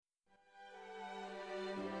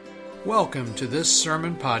Welcome to this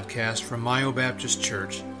sermon podcast from Mayo Baptist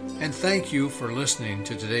Church, and thank you for listening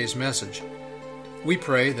to today's message. We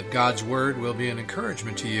pray that God's Word will be an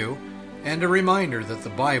encouragement to you and a reminder that the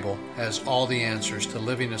Bible has all the answers to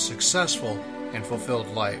living a successful and fulfilled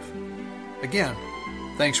life. Again,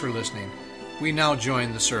 thanks for listening. We now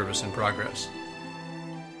join the service in progress.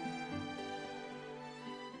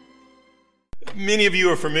 Many of you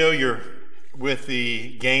are familiar with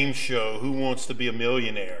the game show, Who Wants to Be a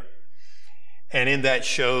Millionaire? And in that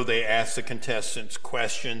show, they ask the contestants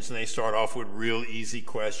questions, and they start off with real easy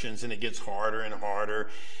questions, and it gets harder and harder.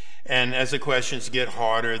 And as the questions get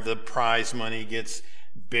harder, the prize money gets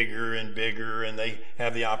bigger and bigger, and they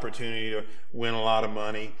have the opportunity to win a lot of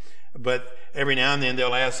money. But every now and then,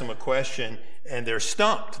 they'll ask them a question, and they're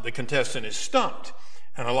stumped. The contestant is stumped,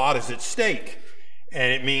 and a lot is at stake.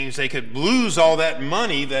 And it means they could lose all that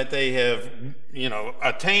money that they have,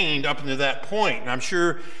 attained up to that point. And I'm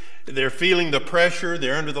sure they're feeling the pressure.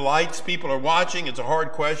 They're under the lights. People are watching. It's a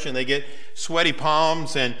hard question. They get sweaty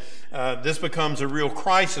palms, and this becomes a real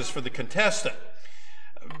crisis for the contestant.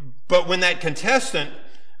 But when that contestant,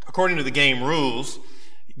 according to the game rules,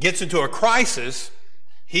 gets into a crisis,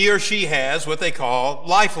 he or she has what they call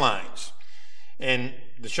lifelines. And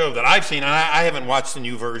the show that I've seen, and I haven't watched the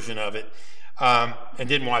new version of it, and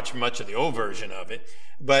didn't watch much of the old version of it,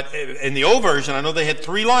 but in the old version, I know they had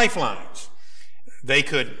 3 lifelines. They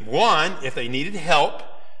could, one, if they needed help,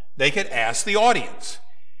 they could ask the audience.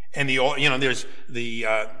 And there's the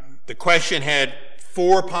question had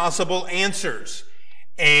 4 possible answers.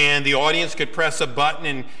 And the audience could press a button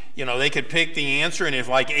and, they could pick the answer. And if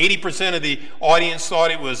like 80% of the audience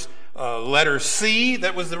thought it was letter C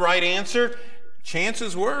that was the right answer,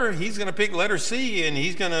 chances were he's going to pick letter C and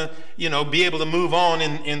he's going to, be able to move on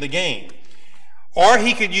in the game. Or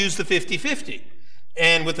he could use the 50-50.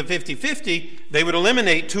 And with the 50-50, they would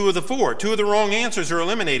eliminate 2 of the 4. 2 of the wrong answers are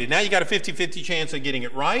eliminated. Now you got a 50-50 chance of getting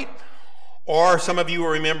it right. Or some of you will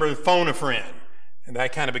remember phone a friend. And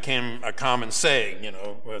that kind of became a common saying,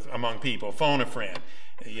 among people, phone a friend.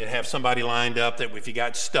 You'd have somebody lined up that if you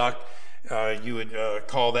got stuck, you would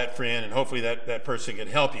call that friend, and hopefully that person could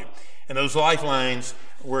help you. And those lifelines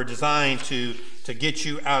were designed to get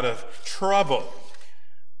you out of trouble.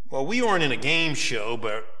 Well, we aren't in a game show,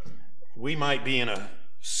 but we might be in a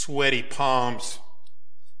sweaty palms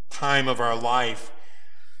time of our life,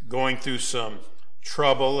 going through some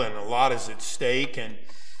trouble, and a lot is at stake. And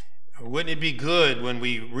wouldn't it be good when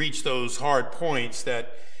we reach those hard points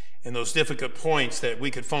and those difficult points that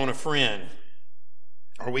we could phone a friend,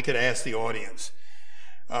 or we could ask the audience?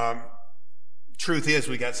 Truth is,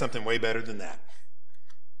 we got something way better than that.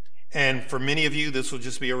 And for many of you, this will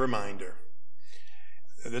just be a reminder.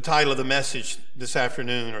 The title of the message this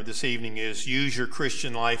afternoon or this evening is Use Your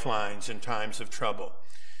Christian Lifelines in Times of Trouble.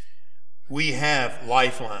 We have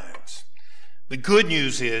lifelines. The good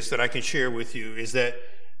news is that I can share with you is that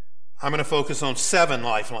I'm going to focus on 7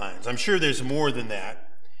 lifelines. I'm sure there's more than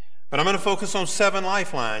that, but I'm going to focus on 7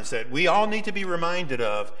 lifelines that we all need to be reminded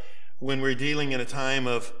of when we're dealing in a time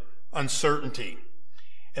of uncertainty.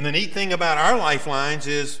 And the neat thing about our lifelines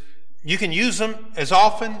is you can use them as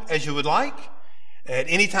often as you would like, at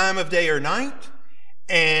any time of day or night,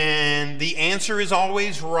 and the answer is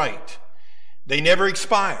always right. They never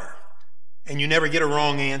expire, and you never get a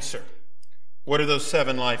wrong answer. What are those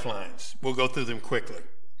 7 lifelines? We'll go through them quickly.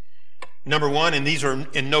 Number 1, and these are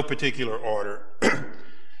in no particular order,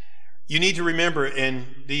 you need to remember in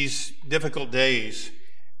these difficult days,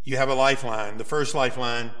 you have a lifeline. The first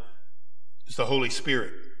lifeline is the Holy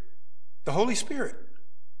Spirit. The Holy Spirit.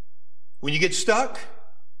 When you get stuck,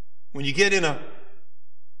 when you get in a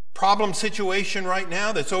problem situation right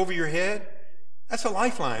now that's over your head, that's a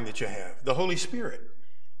lifeline that you have, the Holy Spirit.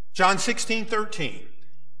 John 16:13.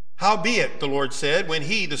 Howbeit, the Lord said, when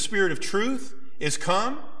He, the Spirit of truth, is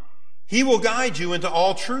come, He will guide you into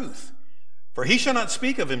all truth. For He shall not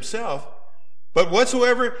speak of Himself, but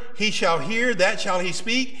whatsoever He shall hear, that shall He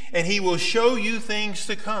speak, and He will show you things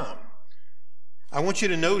to come. I want you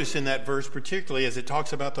to notice in that verse, particularly as it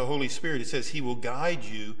talks about the Holy Spirit, it says He will guide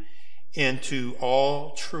you into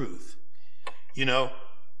all truth.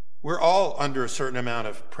 We're all under a certain amount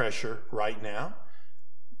of pressure right now.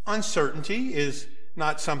 Uncertainty is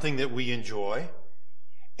not something that we enjoy.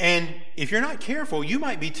 And if you're not careful, you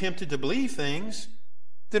might be tempted to believe things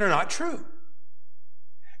that are not true.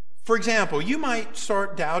 For example, you might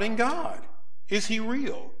start doubting God. Is He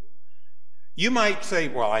real? You might say,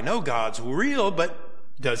 well, I know God's real,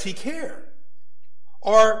 but does He care?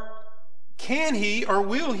 Or can He or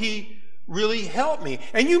will He really help me?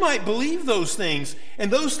 And you might believe those things,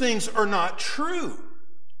 and those things are not true.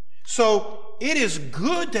 So it is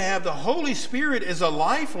good to have the Holy Spirit as a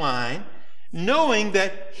lifeline, knowing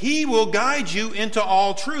that He will guide you into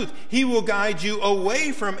all truth. He will guide you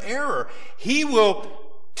away from error. He will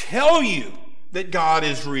tell you that God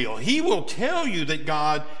is real. He will tell you that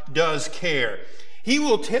God does care. He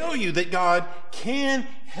will tell you that God can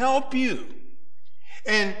help you.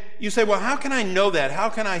 And you say, well, how can I know that? How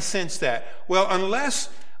can I sense that? Well, unless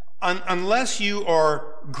you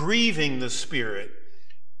are grieving the Spirit,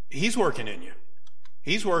 He's working in you.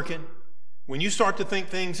 He's working. When you start to think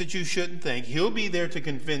things that you shouldn't think, He'll be there to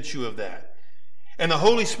convince you of that. And the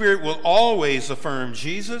Holy Spirit will always affirm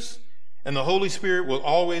Jesus, and the Holy Spirit will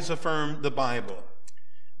always affirm the Bible.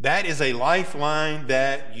 That is a lifeline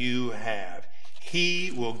that you have.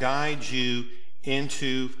 He will guide you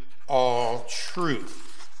into all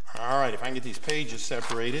truth. All right, if I can get these pages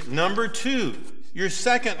separated. Number 2, your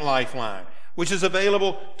second lifeline, which is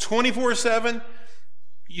available 24/7.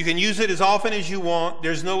 You can use it as often as you want.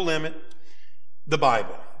 There's no limit. The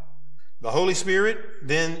Bible. The Holy Spirit,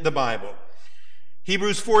 then the Bible.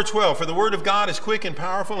 Hebrews 4:12, for the word of God is quick and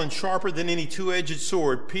powerful and sharper than any two-edged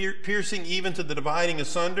sword, piercing even to the dividing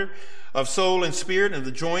asunder of soul and spirit and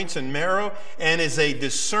the joints and marrow, and is a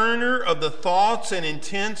discerner of the thoughts and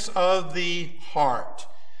intents of the heart.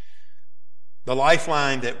 The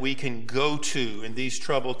lifeline that we can go to in these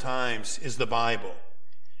troubled times is the Bible.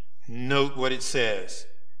 Note what it says.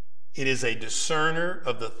 It is a discerner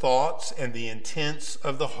of the thoughts and the intents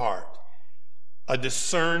of the heart. A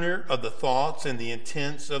discerner of the thoughts and the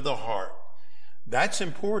intents of the heart. That's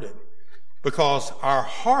important because our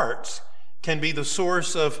hearts can be the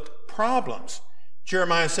source of problems.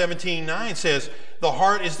 Jeremiah 17:9 says, the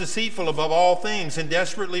heart is deceitful above all things and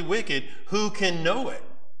desperately wicked. Who can know it?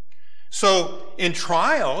 So in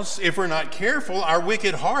trials, if we're not careful, our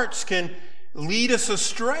wicked hearts can lead us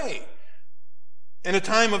astray. In a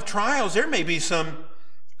time of trials, there may be some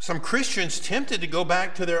Christians tempted to go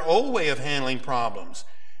back to their old way of handling problems.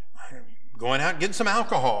 Going out and getting some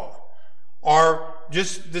alcohol. Or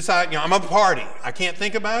just decide, I'm a party. I can't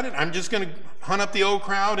think about it. I'm just going to hunt up the old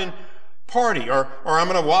crowd and party. Or I'm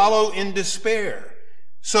going to wallow in despair.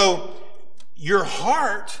 So your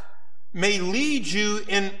heart may lead you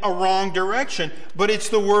in a wrong direction. But it's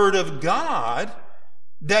the Word of God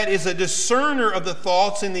that is a discerner of the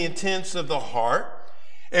thoughts and the intents of the heart.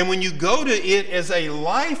 And when you go to it as a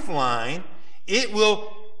lifeline, it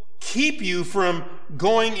will keep you from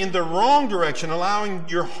going in the wrong direction, allowing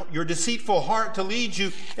your deceitful heart to lead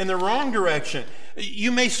you in the wrong direction.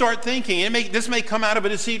 You may start thinking, this may come out of a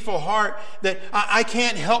deceitful heart, that I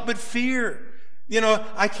can't help but fear.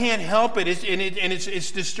 I can't help it,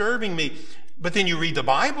 it's disturbing me. But then you read the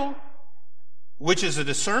Bible, which is a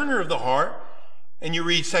discerner of the heart, and you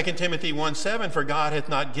read 2 Timothy 1:7, for God hath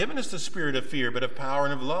not given us the spirit of fear, but of power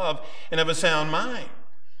and of love and of a sound mind.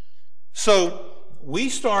 So we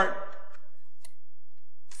start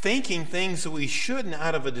thinking things that we shouldn't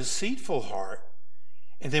out of a deceitful heart,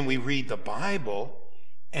 and then we read the Bible,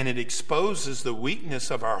 and it exposes the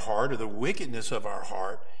weakness of our heart or the wickedness of our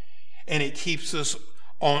heart, and it keeps us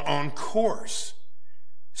on course.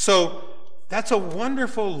 So that's a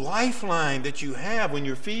wonderful lifeline that you have when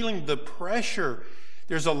you're feeling the pressure.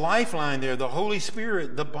 There's a lifeline there, the Holy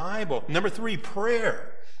Spirit, the Bible. Number 3,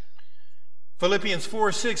 prayer. Philippians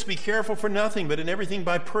 4:6, be careful for nothing, but in everything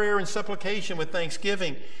by prayer and supplication with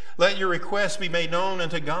thanksgiving, let your requests be made known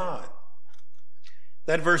unto God.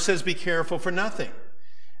 That verse says be careful for nothing.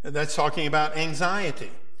 That's talking about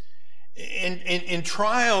anxiety. In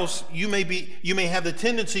trials, you may have the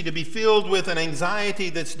tendency to be filled with an anxiety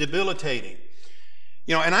that's debilitating.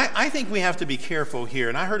 And I think we have to be careful here.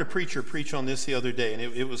 And I heard a preacher preach on this the other day, and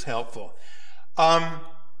it was helpful.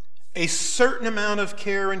 A certain amount of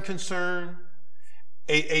care and concern,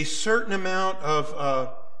 a certain amount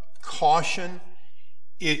of caution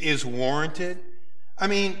is warranted. I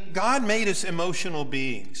mean, God made us emotional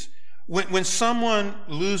beings. When someone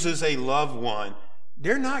loses a loved one,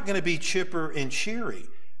 they're not going to be chipper and cheery,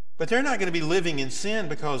 but they're not going to be living in sin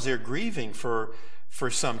because they're grieving for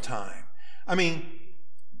some time. I mean,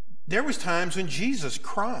 there was times when Jesus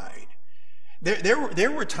cried.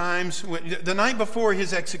 There were times when, the night before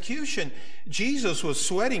his execution, Jesus was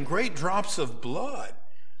sweating great drops of blood.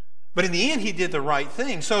 But in the end, he did the right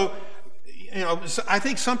thing. So, I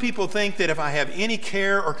think some people think that if I have any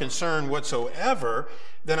care or concern whatsoever,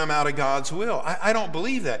 then I'm out of God's will. I don't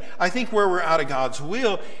believe that. I think where we're out of God's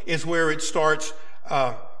will is where it starts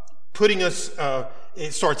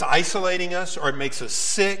it starts isolating us, or it makes us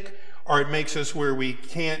sick, or it makes us where we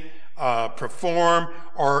can't perform,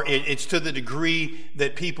 or it's to the degree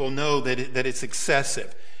that people know that it's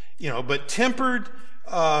excessive. But tempered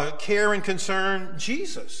care and concern.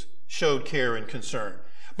 Jesus showed care and concern.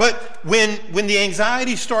 But when the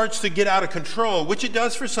anxiety starts to get out of control, which it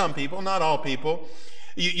does for some people, not all people,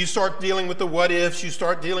 you start dealing with the what ifs, you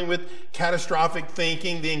start dealing with catastrophic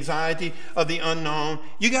thinking, the anxiety of the unknown.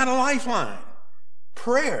 You got a lifeline.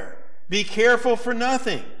 Prayer. Be careful for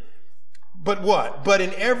nothing. But what? But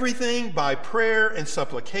in everything, by prayer and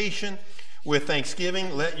supplication, with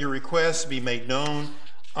thanksgiving, let your requests be made known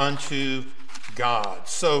unto God.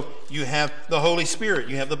 So you have the Holy Spirit,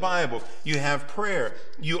 you have the Bible, you have prayer.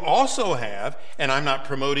 You also have, and I'm not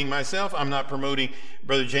promoting myself, I'm not promoting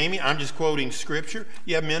Brother Jamie, I'm just quoting Scripture.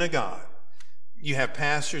 You have men of God. You have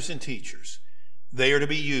pastors and teachers. They are to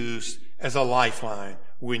be used as a lifeline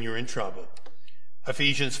when you're in trouble.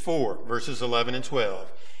 Ephesians 4, verses 11 and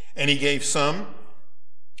 12. And he gave some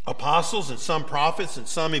apostles and some prophets and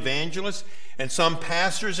some evangelists and some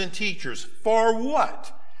pastors and teachers. For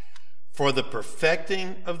what? For the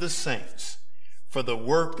perfecting of the saints, for the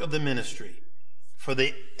work of the ministry, for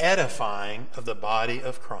the edifying of the body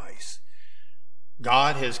of Christ.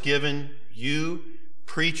 God has given you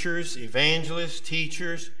preachers, evangelists,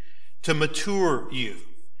 teachers to mature you,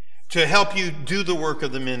 to help you do the work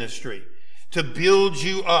of the ministry, to build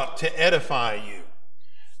you up, to edify you.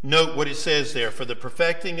 Note what it says there, for the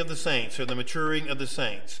perfecting of the saints, or the maturing of the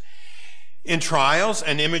saints. In trials,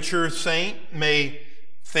 an immature saint may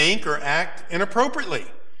think or act inappropriately.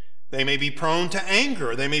 They may be prone to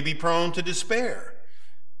anger. They may be prone to despair.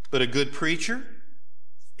 But a good preacher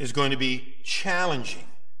is going to be challenging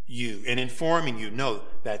you and informing you, no,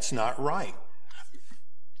 that's not right.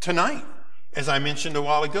 Tonight, as I mentioned a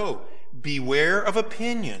while ago, beware of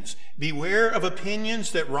opinions. Beware of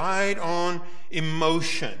opinions that ride on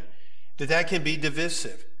emotion, that can be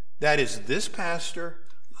divisive. That is this pastor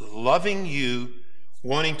loving you,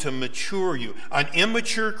 wanting to mature you. An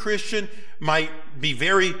immature Christian might be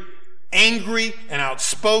very angry and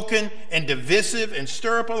outspoken and divisive and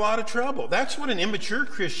stir up a lot of trouble. That's what an immature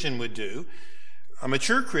Christian would do. A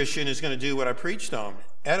mature Christian is going to do what I preached on,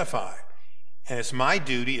 edify. And it's my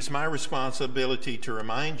duty, it's my responsibility to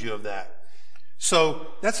remind you of that. So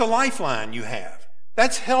that's a lifeline you have.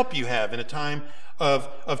 That's help you have in a time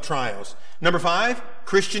of trials. Number 5,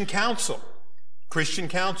 Christian counsel. Christian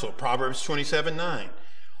counsel, Proverbs 27:9.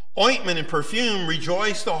 Ointment and perfume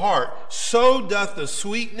rejoice the heart. So doth the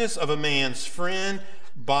sweetness of a man's friend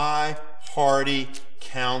by hearty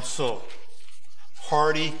counsel.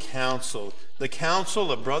 Hearty counsel. The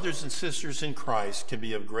counsel of brothers and sisters in Christ can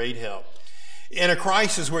be of great help. In a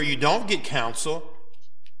crisis where you don't get counsel,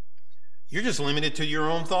 you're just limited to your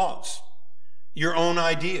own thoughts, your own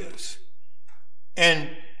ideas. And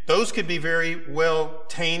those could be very well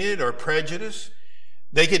tainted or prejudiced.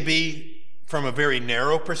 They could be from a very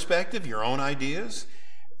narrow perspective, your own ideas.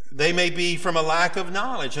 They may be from a lack of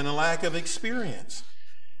knowledge and a lack of experience.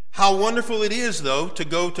 How wonderful it is, though, to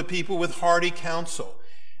go to people with hearty counsel,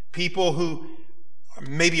 people who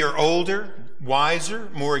maybe are older, wiser,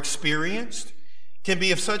 more experienced, can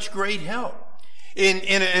be of such great help.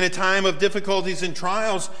 In a time of difficulties and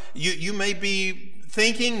trials, you may be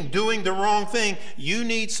thinking, doing the wrong thing. You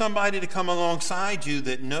need somebody to come alongside you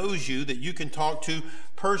that knows you, that you can talk to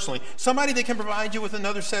personally. Somebody that can provide you with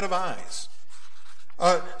another set of eyes.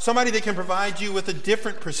 Somebody that can provide you with a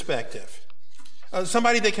different perspective.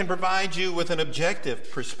 Somebody that can provide you with an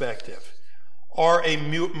objective perspective or a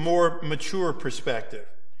more mature perspective.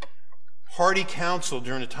 Hearty counsel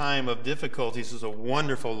during a time of difficulties is a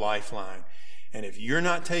wonderful lifeline. And if you're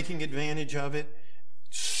not taking advantage of it,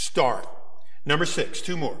 start. Number 6,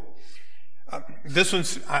 2 more. This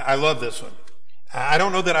one's, I love this one. I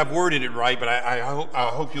don't know that I've worded it right, but I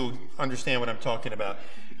hope you'll understand what I'm talking about.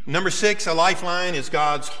 Number 6, a lifeline is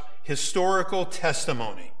God's historical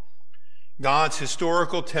testimony. God's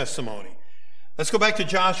historical testimony. Let's go back to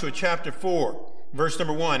Joshua chapter 4, verse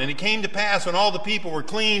number 1. And it came to pass when all the people were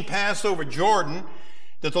clean passed over Jordan,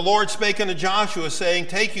 that the Lord spake unto Joshua, saying,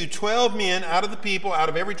 Take you 12 men out of the people, out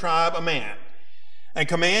of every tribe, a man. And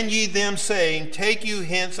command ye them, saying, Take you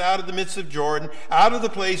hence out of the midst of Jordan, out of the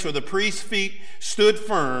place where the priest's feet stood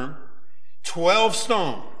firm, 12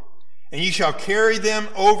 stone. And ye shall carry them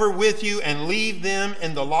over with you, and leave them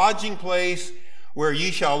in the lodging place where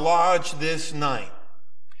ye shall lodge this night.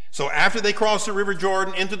 So after they cross the river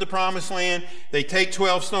Jordan into the promised land, they take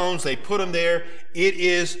 12 stones, they put them there. It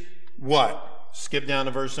is what? Skip down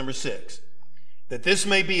to verse number 6. That this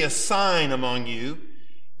may be a sign among you,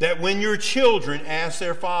 that when your children ask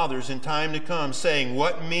their fathers in time to come, saying,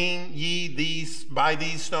 What mean ye by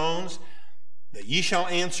these stones? That ye shall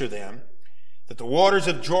answer them, that the waters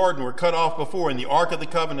of Jordan were cut off before in the ark of the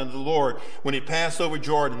covenant of the Lord. When it passed over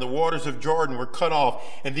Jordan, the waters of Jordan were cut off,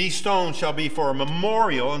 and these stones shall be for a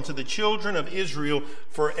memorial unto the children of Israel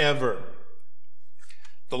forever.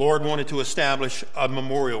 The Lord wanted to establish a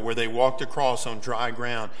memorial where they walked across on dry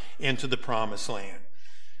ground into the promised land.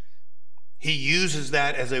 He uses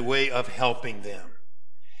that as a way of helping them.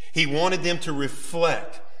 He wanted them to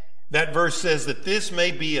reflect. That verse says that this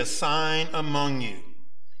may be a sign among you.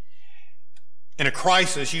 In a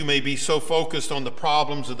crisis, you may be so focused on the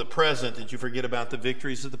problems of the present that you forget about the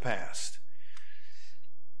victories of the past.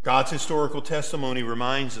 God's historical testimony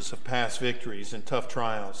reminds us of past victories and tough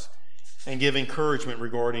trials and give encouragement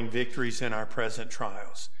regarding victories in our present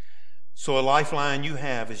trials. So a lifeline you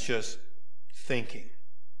have is just thinking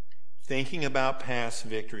about past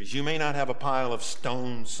victories. You may not have a pile of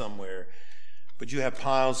stones somewhere, but you have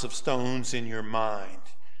piles of stones in your mind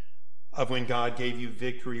of when God gave you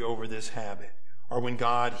victory over this habit, or when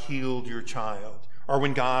God healed your child, or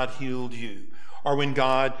when God healed you, or when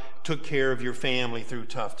God took care of your family through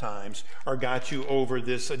tough times, or got you over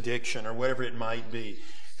this addiction, or whatever it might be.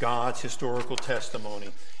 God's historical testimony.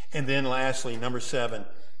 And then lastly, number 7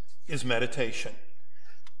 is meditation.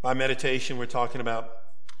 By meditation, we're talking about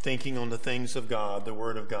thinking on the things of God, the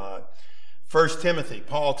Word of God. 1 Timothy,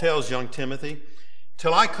 Paul tells young Timothy,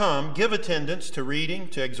 "Till I come, give attendance to reading,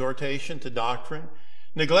 to exhortation, to doctrine.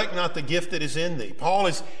 Neglect not the gift that is in thee." Paul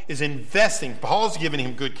is investing. Paul's giving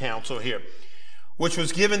him good counsel here. "Which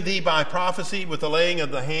was given thee by prophecy with the laying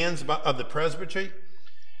of the hands of the presbytery.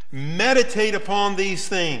 Meditate upon these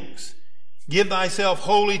things. Give thyself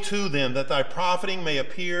wholly to them, that thy profiting may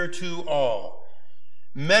appear to all."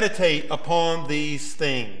 Meditate upon these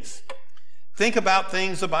things. Think about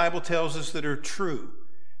things the Bible tells us that are true,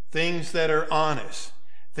 things that are honest,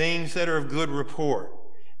 things that are of good report.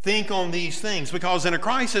 Think on these things, because in a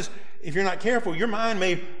crisis, if you're not careful, your mind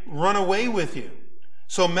may run away with you.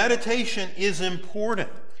 So meditation is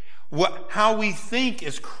important. How we think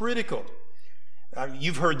is critical.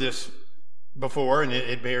 You've heard this before, and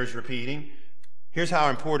it bears repeating. Here's how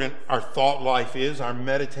important our thought life is, our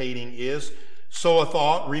meditating is. Sow a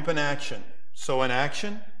thought, reap an action. Sow an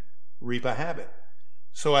action, reap a habit.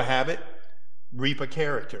 Sow a habit, reap a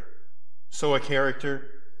character. Sow a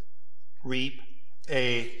character, reap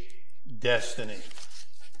a destiny.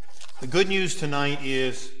 The good news tonight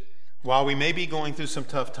is, while we may be going through some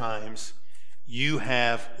tough times, you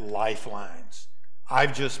have lifelines.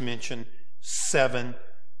 I've just mentioned 7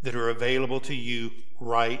 that are available to you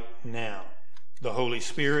right now. The Holy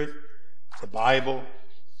Spirit, the Bible,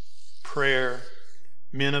 prayer,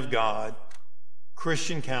 men of God,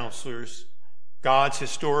 Christian counselors, God's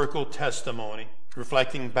historical testimony,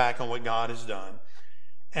 reflecting back on what God has done,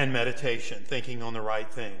 and meditation, thinking on the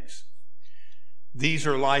right things. These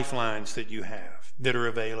are lifelines that you have that are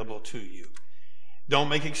available to you. Don't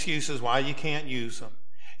make excuses why you can't use them.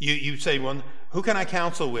 You say, well, who can I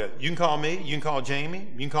counsel with? You can call me, you can call Jamie,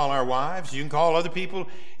 you can call our wives, you can call other people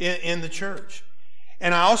in the church.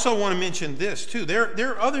 And I also want to mention this too.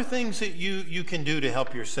 There are other things that you can do to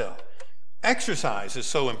help yourself. Exercise is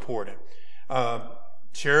so important.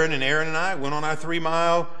 Sharon and Aaron and I went on our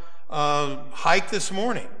 3-mile hike this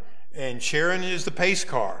morning. And Sharon is the pace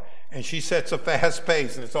car. And she sets a fast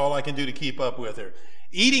pace, and it's all I can do to keep up with her.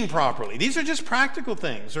 Eating properly. These are just practical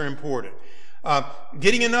things that are important.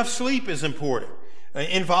 Getting enough sleep is important.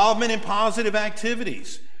 Involvement in positive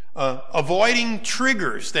activities. Avoiding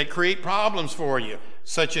triggers that create problems for you,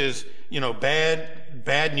 such as,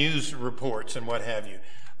 bad news reports and what have you.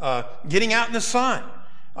 Getting out in the sun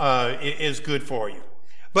is good for you.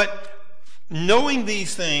 But knowing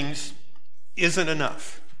these things isn't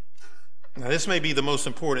enough. Now, this may be the most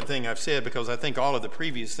important thing I've said, because I think all of the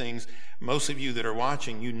previous things, most of you that are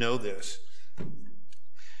watching, you know this.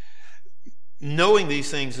 Knowing these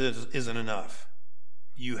things isn't enough.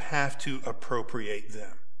 You have to appropriate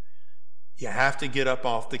them. You have to get up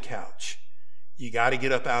off the couch. You got to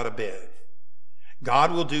get up out of bed.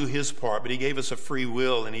 God will do his part, but he gave us a free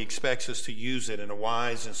will, and he expects us to use it in a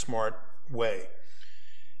wise and smart way.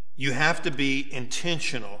 You have to be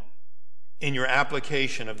intentional in your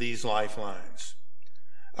application of these lifelines.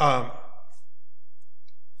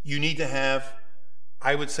 You need to have,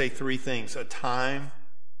 I would say, 3 things: a time,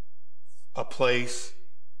 a place,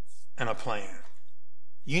 and a plan.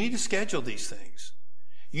 You need to schedule these things.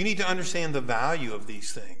 You need to understand the value of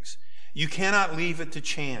these things. You cannot leave it to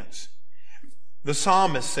chance. The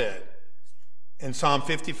psalmist said in Psalm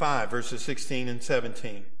 55, verses 16 and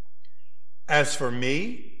 17, "As for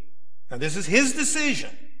me," now this is his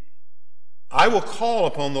decision, "I will call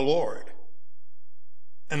upon the Lord,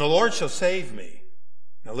 and the Lord shall save me."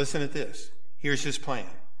 Now listen at this. Here's his plan.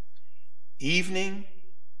 Evening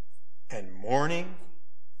and morning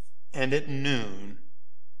and at noon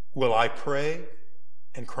will I pray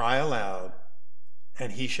and cry aloud,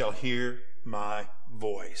 and he shall hear my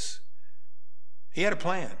voice. He had a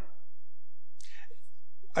plan.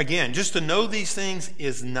 Again, just to know these things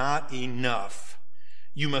is not enough.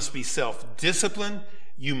 You must be self-disciplined.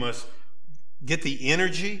 You must get the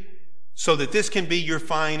energy so that this can be your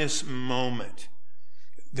finest moment.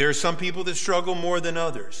 There are some people that struggle more than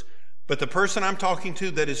others. But the person I'm talking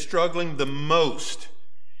to that is struggling the most,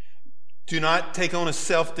 do not take on a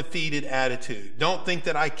self-defeated attitude. Don't think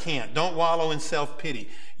that I can't. Don't wallow in self-pity.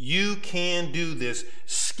 You can do this.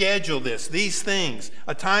 Schedule this. These things.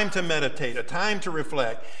 A time to meditate. A time to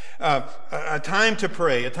reflect. A time to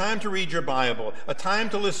pray. A time to read your Bible. A time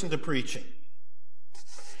to listen to preaching.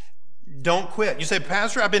 Don't quit. You say,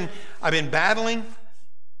 Pastor, I've been battling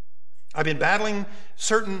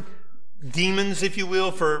certain demons, if you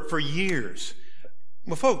will, for years.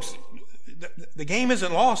 Well, folks, the game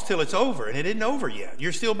isn't lost till it's over, and it isn't over yet.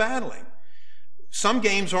 You're still battling. Some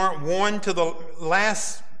games aren't won to the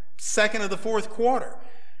last second of the fourth quarter.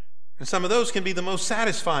 And some of those can be the most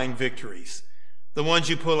satisfying victories, the ones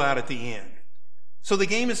you pull out at the end. So the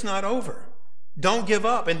game is not over. Don't give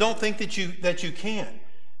up, and don't think that you can.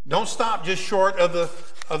 Don't stop just short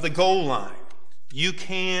of the goal line. You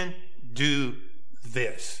can do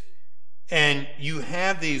this. And you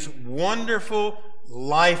have these wonderful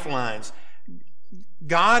lifelines.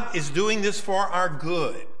 God is doing this for our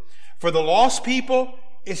good. For the lost people,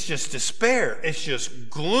 it's just despair. It's just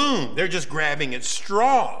gloom. They're just grabbing at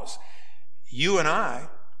straws. You and I,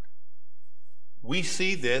 we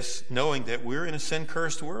see this knowing that we're in a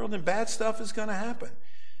sin-cursed world and bad stuff is going to happen.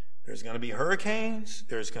 There's going to be hurricanes.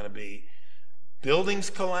 There's going to be buildings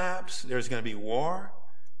collapse. There's going to be war.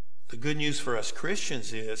 The good news for us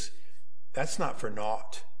Christians is that's not for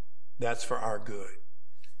naught. That's for our good.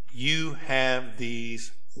 You have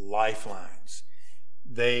these lifelines.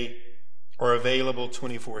 They are available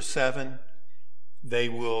 24/7. They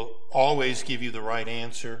will always give you the right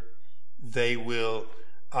answer. They will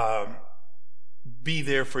be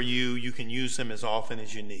there for you. You can use them as often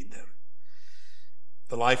as you need them.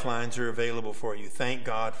 The lifelines are available for you. Thank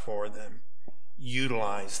God for them.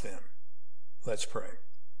 Utilize them. Let's pray.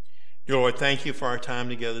 Dear Lord, thank you for our time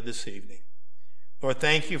together this evening. Lord,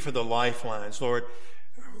 thank you for the lifelines. Lord,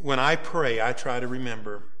 when I pray, I try to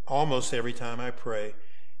remember almost every time I pray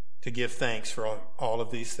to give thanks for all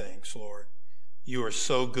of these things, Lord. You are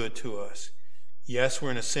so good to us. Yes,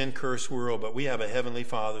 we're in a sin-cursed world, but we have a Heavenly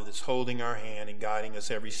Father that's holding our hand and guiding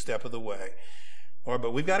us every step of the way. Lord,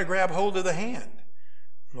 but we've got to grab hold of the hand.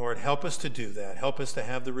 Lord, help us to do that. Help us to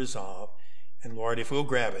have the resolve. And Lord, if we'll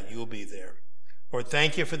grab it, you'll be there. Lord,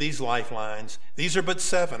 thank you for these lifelines. These are but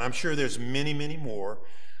 7. I'm sure there's many, many more.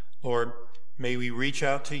 Lord, may we reach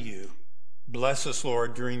out to you. Bless us,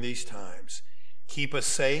 Lord, during these times. Keep us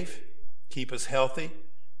safe. Keep us healthy.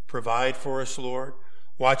 Provide for us, Lord.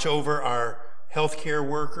 Watch over our healthcare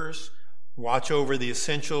workers. Watch over the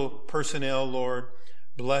essential personnel, Lord.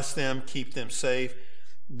 Bless them. Keep them safe.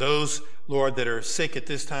 Those, Lord, that are sick at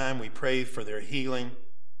this time, we pray for their healing.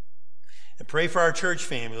 And pray for our church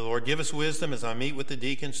family, Lord. Give us wisdom as I meet with the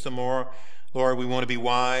deacons tomorrow. Lord, we want to be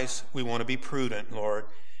wise. We want to be prudent, Lord.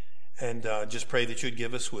 And just pray that you'd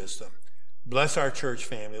give us wisdom. Bless our church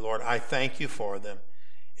family, Lord. I thank you for them.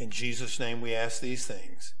 In Jesus' name we ask these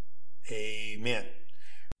things. Amen.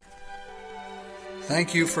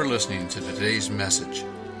 Thank you for listening to today's message.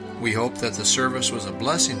 We hope that the service was a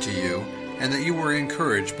blessing to you and that you were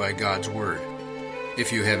encouraged by God's Word.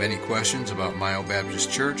 If you have any questions about Myo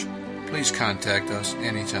Baptist Church, please contact us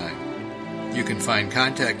anytime. You can find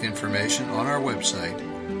contact information on our website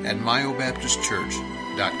at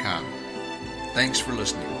myobaptistchurch.com. Thanks for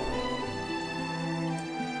listening.